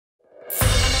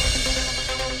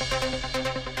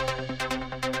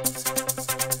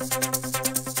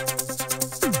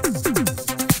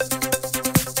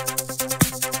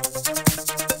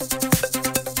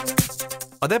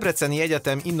Debreceni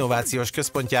Egyetem Innovációs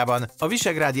Központjában a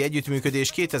Visegrádi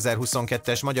Együttműködés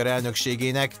 2022-es magyar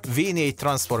elnökségének V4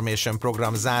 Transformation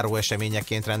program záró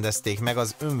eseményeként rendezték meg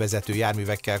az önvezető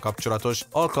járművekkel kapcsolatos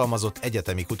alkalmazott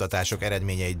egyetemi kutatások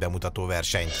eredményeit bemutató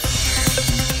versenyt.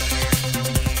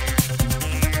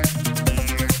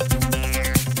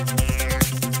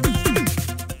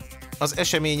 Az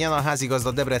eseményen a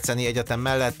házigazda Debreceni Egyetem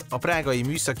mellett a prágai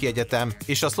Műszaki Egyetem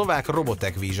és a szlovák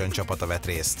Robotek Vision csapata vett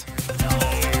részt.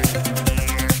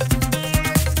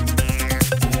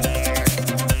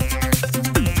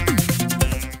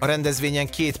 A rendezvényen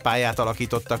 2 pályát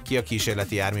alakítottak ki a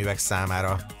kísérleti járművek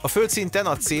számára. A földszinten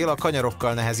a cél a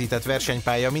kanyarokkal nehezített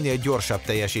versenypálya minél gyorsabb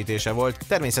teljesítése volt,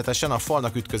 természetesen a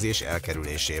falnak ütközés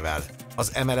elkerülésével.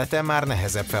 Az emeleten már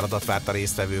nehezebb feladat várt a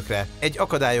résztvevőkre. Egy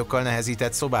akadályokkal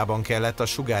nehezített szobában kellett a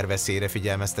sugárveszélyre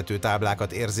figyelmeztető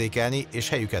táblákat érzékelni és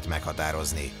helyüket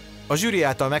meghatározni. A zsűri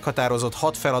által meghatározott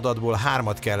 6 feladatból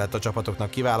 3-at kellett a csapatoknak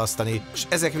kiválasztani, és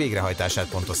ezek végrehajtását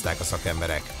pontozták a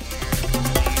szakemberek.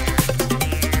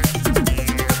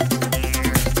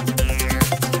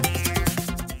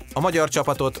 A magyar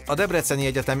csapatot a Debreceni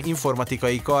Egyetem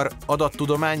informatikai kar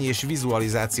adattudományi és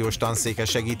vizualizációs tanszéke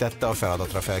segítette a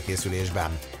feladatra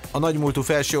felkészülésben. A nagymúltú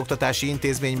felsőoktatási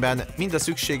intézményben mind a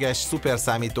szükséges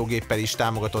szuperszámítógéppel is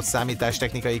támogatott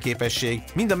számítástechnikai képesség,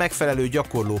 mind a megfelelő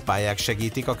gyakorlópályák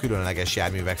segítik a különleges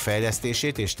járművek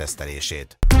fejlesztését és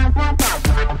tesztelését.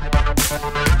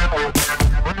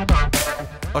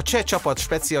 A cseh csapat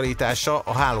specialitása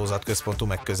a hálózatközpontú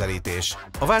megközelítés.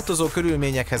 A változó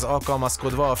körülményekhez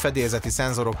alkalmazkodva a fedélzeti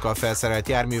szenzorokkal felszerelt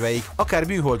járműveik akár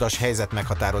műholdas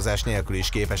helyzetmeghatározás nélkül is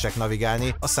képesek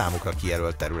navigálni a számukra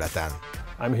kijelölt területen.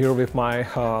 I'm here with my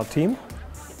team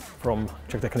from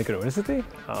Czech Technical University.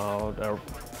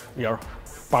 We are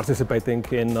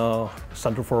participating in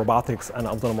Center for Robotics and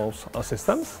Autonomous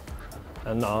Systems,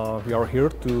 and we are here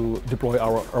to deploy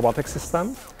our robotics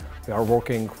system. We are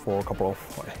working for a couple of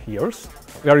years.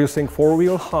 We are using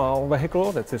 4-wheel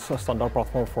vehicle, that is a standard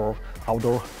platform for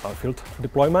outdoor field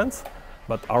deployments,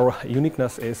 but our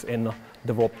uniqueness is in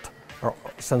developed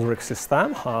sensoric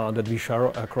system that we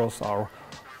share across our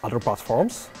other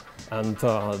platforms. And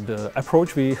the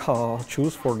approach we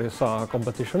choose for this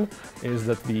competition is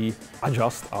that we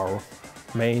adjust our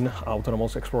main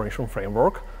autonomous exploration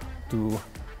framework to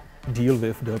deal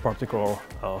with the particular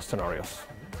scenarios.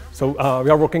 So we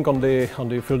are working on the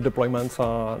field deployments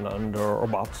and the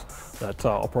robots that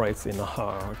operates in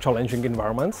challenging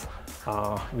environments.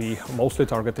 We mostly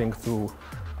targeting to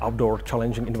outdoor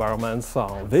challenging environments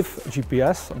with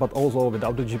GPS, but also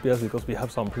without the GPS, because we have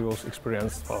some previous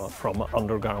experience from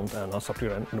underground and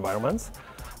subterranean environments.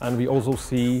 And we also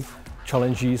see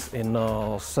challenges in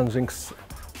sensing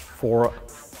for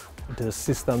the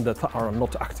systems that are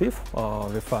not active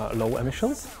with low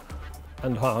emissions.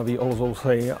 And we also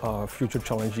see future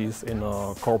challenges in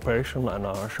cooperation and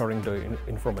sharing the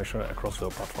information across the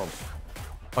platforms.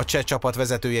 A cseh csapat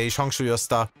vezetője is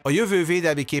hangsúlyozta, a jövő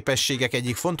védelmi képességek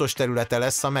egyik fontos területe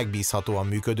lesz a megbízhatóan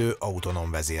működő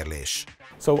autonóm vezérlés.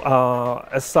 So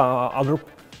as other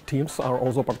teams are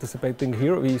also participating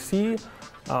here, we see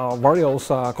various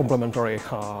complementary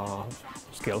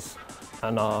skills,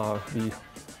 and we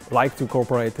like to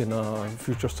cooperate in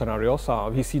future scenarios.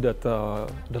 We see that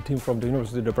the team from the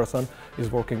University of Debrecen is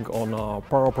working on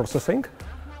parallel processing,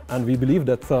 and we believe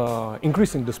that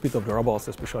increasing the speed of the robots,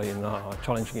 especially in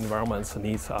challenging environments,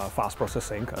 needs fast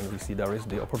processing, and we see there is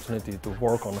the opportunity to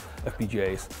work on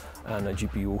FPGAs and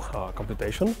GPU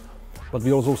computation. But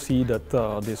we also see that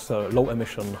this low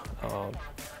emission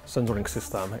sensoring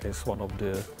system is one of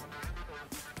the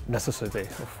necessity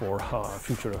for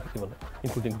future, even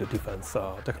including the defense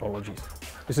technologies.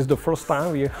 This is the first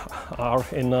time we are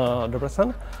in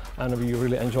Debrecen, and we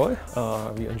really enjoy.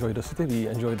 We enjoy the city, we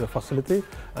enjoy the facility,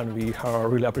 and we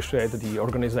really appreciate the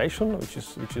organization, which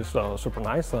is super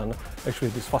nice. And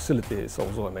actually, this facility is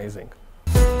also amazing.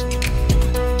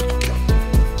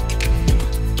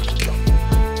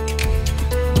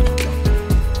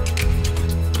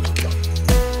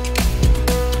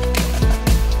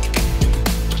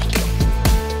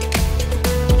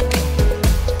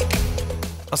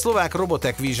 A szlovák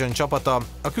Robotek Vision csapata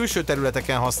a külső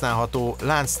területeken használható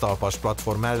lánctalpas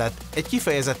platform mellett egy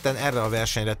kifejezetten erre a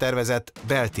versenyre tervezett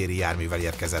beltéri járművel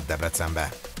érkezett Debrecenbe.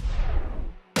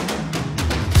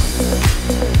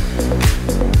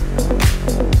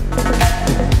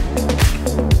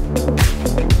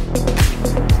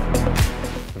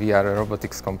 We we are a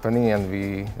robotics company, and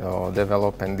we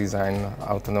develop and design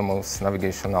autonomous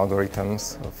navigation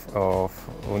algorithms of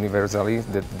universally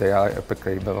that they are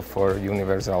applicable for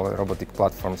universal robotic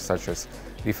platforms such as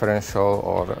differential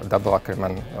or double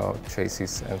Ackermann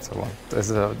chassis and so on.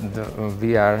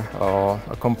 We are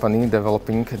a company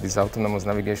developing these autonomous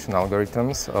navigation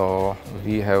algorithms.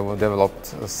 We have developed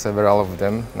several of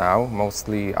them now,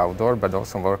 mostly outdoor, but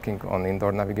also working on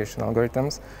indoor navigation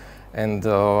algorithms. And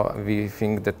we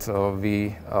think that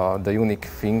the unique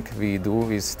thing we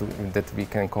do is that we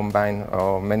can combine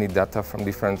many data from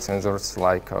different sensors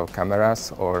like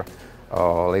cameras or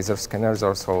laser scanners,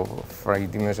 also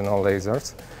three-dimensional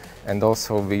lasers. And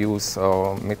also we use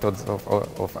methods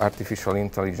of artificial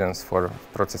intelligence for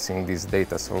processing this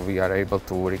data. So we are able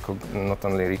to not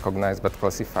only recognize but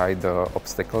classify the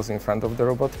obstacles in front of the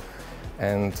robot.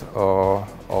 And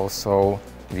also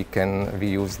we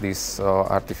use this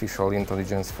artificial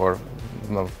intelligence for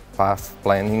path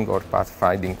planning or path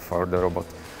finding for the robot.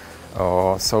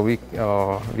 So we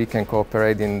can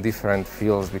cooperate in different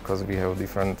fields because we have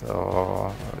different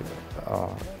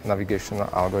navigation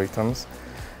algorithms,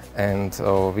 and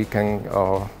we can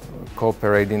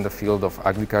cooperate in the field of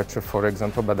agriculture, for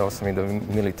example, but also in the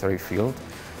military field.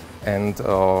 And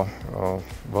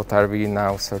what are we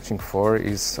now searching for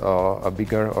is a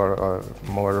bigger or a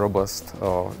more robust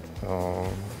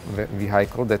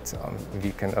vehicle that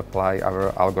we can apply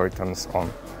our algorithms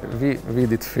on. We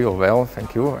did feel well,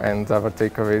 thank you, and our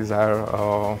takeaways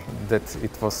are that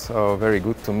it was very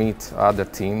good to meet other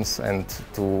teams and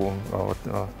to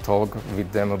talk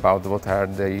with them about what are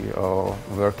they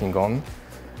working on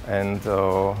and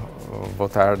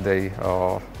what are they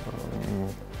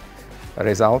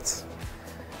results.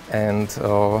 And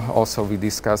also we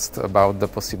discussed about the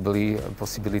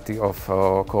possibility of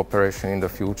cooperation in the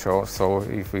future. So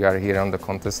if we are here on the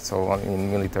contest, so in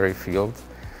military field,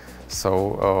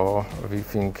 so we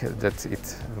think that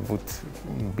it would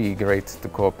be great to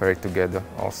cooperate together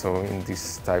also in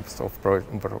these types of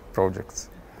projects.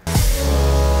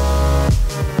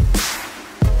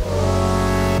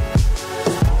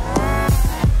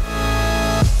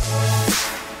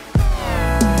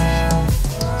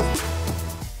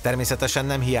 Természetesen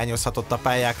nem hiányozhatott a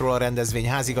pályákról a rendezvény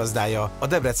házigazdája, a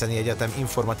Debreceni Egyetem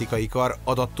Informatikai Kar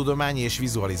adattudományi és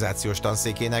vizualizációs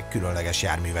tanszékének különleges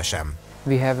járműve sem.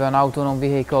 We have an autonomous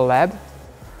vehicle lab,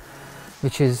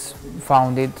 which is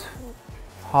founded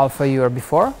half a year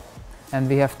before, and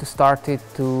we have to start it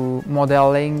to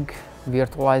modeling,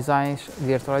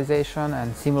 virtualization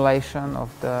and simulation of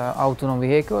the autonomous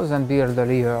vehicles and build the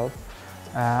real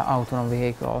autonomous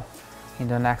vehicle in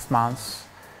the next months.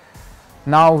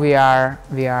 Now we are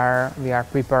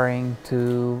preparing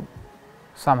to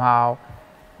somehow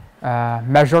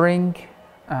measuring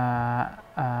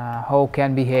how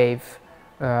can behave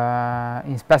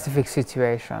in specific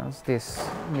situations these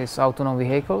autonomous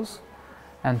vehicles,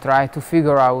 and try to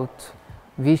figure out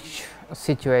which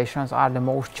situations are the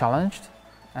most challenged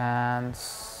and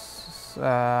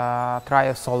try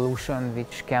a solution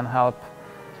which can help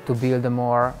to build a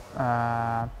more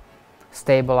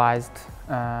stabilized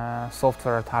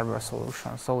software and hardware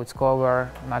solution. So it's cover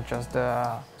not just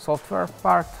the software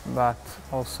part, but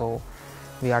also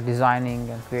we are designing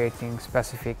and creating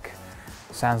specific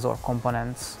sensor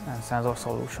components and sensor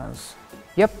solutions.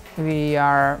 Yep, we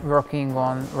are working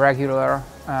on regular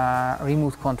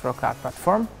remote control car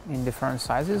platform in different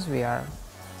sizes. We are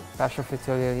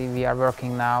specifically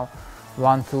working now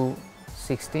 1 to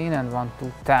 16 and 1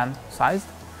 to 10 sized.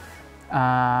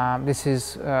 This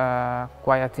is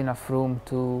quite enough room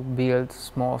to build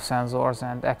small sensors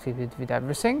and equip it with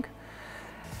everything.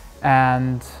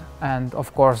 And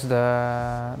of course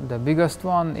the biggest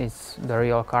one is the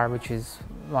real car, which is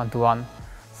 1-to-1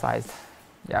 sized.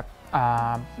 Yep.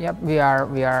 Yep. We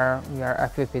are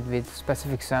equipped with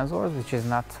specific sensors which is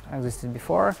not existed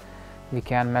before. We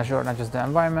can measure not just the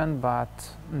environment but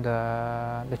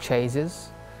the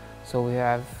chases. So we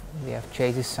have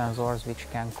chassis sensors which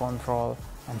can control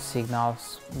and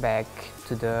signals back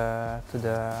to the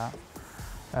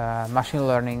machine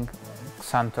learning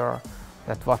center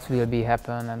that what will be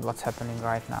happen and what's happening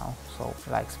right now. So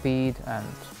like speed and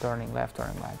turning left,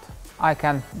 turning right. I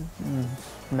can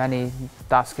many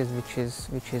tasks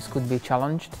which could be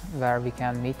challenged where we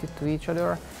can meet it to each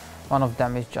other. One of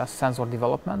them is just sensor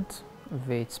development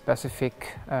with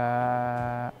specific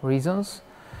reasons.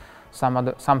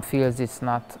 Some fields it's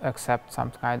not accept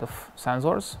some kind of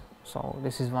sensors, so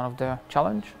this is one of the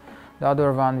challenge. The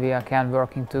other one we can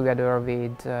working together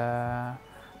with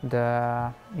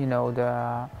the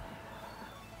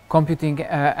computing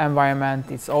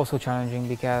environment. It's also challenging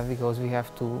because we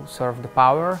have to serve the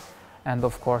power and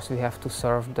of course we have to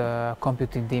serve the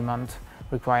computing demand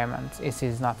requirements. It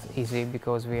is not easy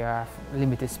because we have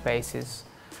limited spaces,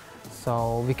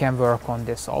 so we can work on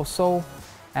this also.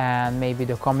 And maybe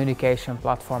the communication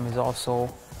platform is also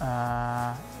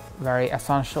very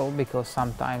essential, because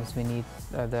sometimes we need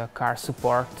the car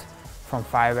support from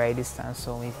far-away distance,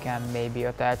 so we can maybe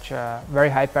attach very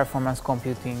high performance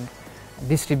computing,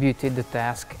 distribute the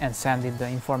task and send it the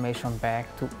information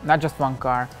back to not just one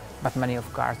car but many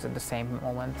of cars at the same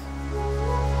moment.